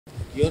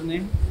Your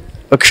name?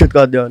 Akshat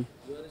Kadyan.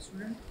 You are a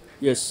student?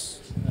 Yes.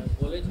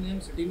 College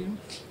name, city name?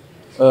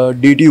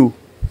 DTU.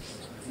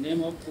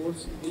 Name of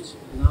course, which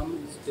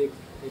exam is taken?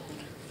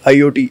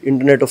 IoT,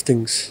 Internet of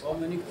Things. How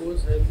many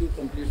courses have you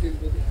completed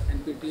with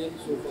NPTEL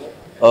so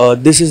far?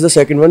 This is the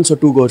second one, so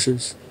 2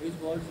 courses. Which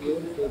was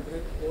your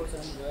favorite course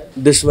and why?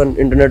 This one,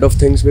 Internet of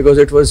Things, because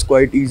it was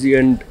quite easy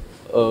and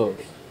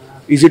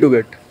easy to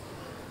get.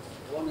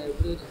 On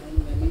average, how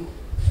many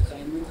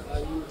assignments are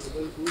you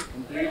able to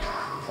complete?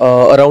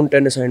 Around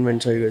 10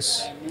 assignments, I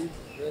guess. Assignments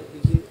were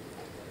easy,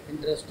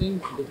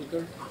 interesting,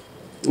 difficult?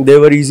 They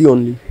were easy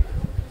only.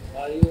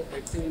 Are you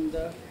active in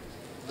the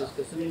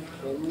discussion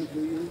forum? Do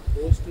you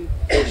host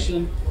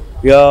session?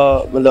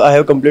 Yeah, I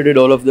have completed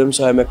all of them,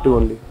 so I'm active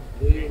only.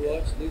 Do you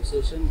watch this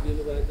session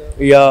given by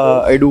the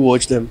Yeah, I do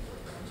watch them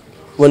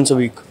once a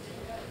week.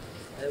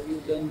 Have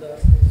you done the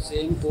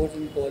same course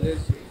in college?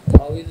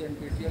 How is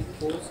NPTEL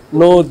course?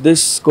 No,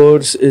 this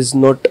course is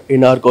not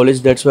in our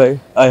college, that's why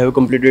I have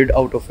completed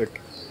out of it.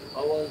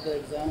 How was the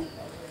exam?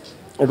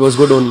 It was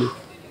good only.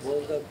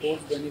 Was the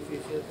course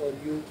beneficial for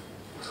you?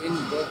 In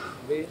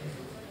what way?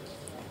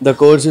 The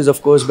course is,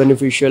 of course,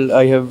 beneficial.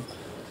 I have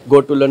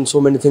got to learn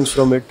so many things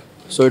from it,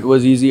 so it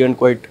was easy and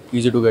quite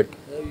easy to get.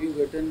 Have you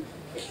gotten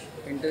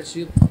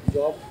internship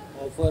job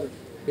offer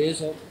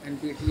based of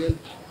NPTEL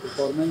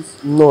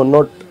performance? No,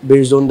 not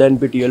based on the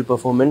NPTEL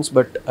performance,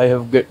 but I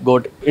have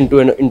got into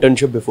an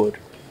internship before.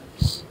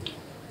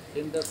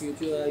 In the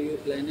future, are you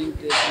planning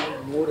to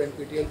take more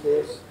NPTEL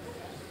course?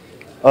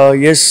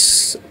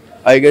 Yes,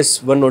 I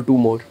guess one or two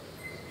more.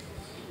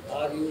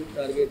 Are you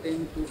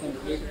targeting to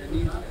complete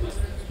any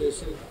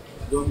special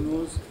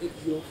dominoes? If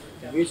you,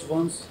 which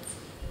ones?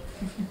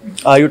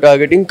 Are you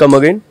targeting? Come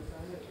again?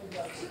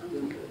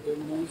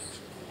 dominoes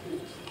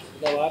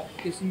मतलब आप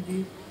किसी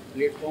भी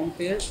platform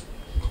पे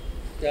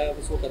क्या आप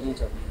इसको करना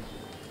चाहते हैं?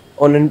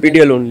 On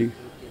NPTEL only.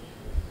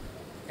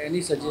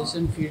 Any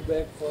suggestion,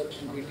 feedback for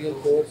NPTEL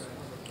course?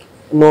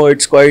 No,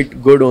 it's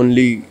quite good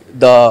only.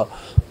 The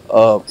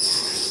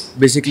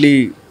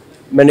basically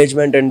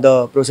management and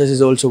the process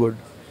is also good.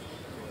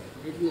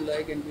 Did you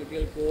like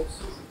NPTEL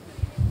course?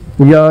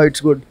 Yeah, it's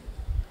good.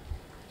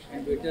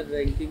 And better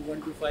ranking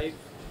 1 to 5?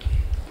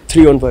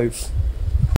 3 on 5.